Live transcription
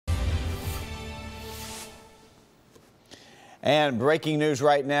And breaking news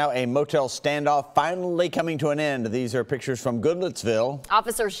right now, a motel standoff finally coming to an end. These are pictures from Goodlettsville.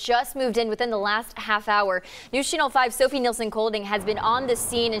 Officers just moved in within the last half hour. News Channel 5 Sophie Nielsen-Colding has been on the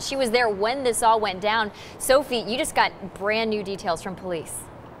scene, and she was there when this all went down. Sophie, you just got brand new details from police.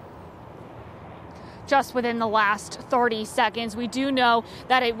 Just within the last 30 seconds. We do know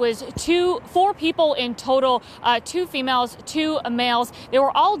that it was four people in total, 2 females, 2 males. They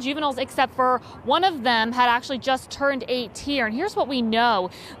were all juveniles except for one of them had actually just turned 18. And here's what we know,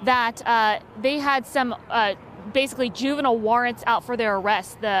 that they had some basically juvenile warrants out for their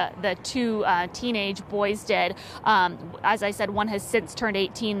arrest. The 2 teenage boys did. As I said, one has since turned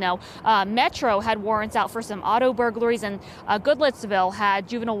 18 though. Metro had warrants out for some auto burglaries, and Goodlettsville had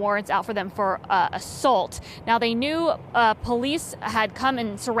juvenile warrants out for them for assault. Now they knew police had come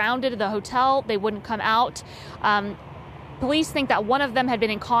and surrounded the hotel. They wouldn't come out. Police think that one of them had been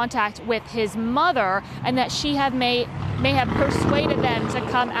in contact with his mother and that she may have persuaded them to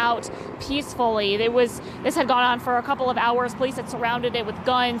come out peacefully. This had gone on for a couple of hours. Police had surrounded it with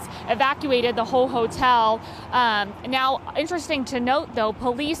guns, evacuated the whole hotel. Now, interesting to note, though,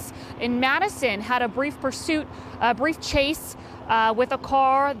 police in Madison had a brief chase with a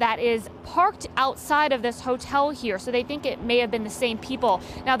car that is parked outside of this hotel here. So they think it may have been the same people.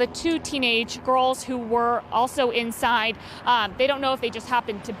 Now, the 2 teenage girls who were also inside, they don't know if they just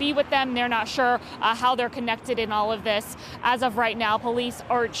happened to be with them. They're not sure how they're connected in all of this. As of right now, police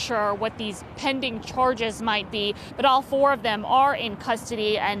aren't sure what these pending charges might be, but all 4 of them are in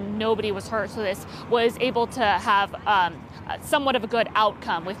custody and nobody was hurt. So this was able to have somewhat of a good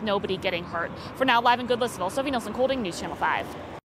outcome with nobody getting hurt. For now, live in Goodlettsville, Sophie Nielsen-Colding, News Channel 5.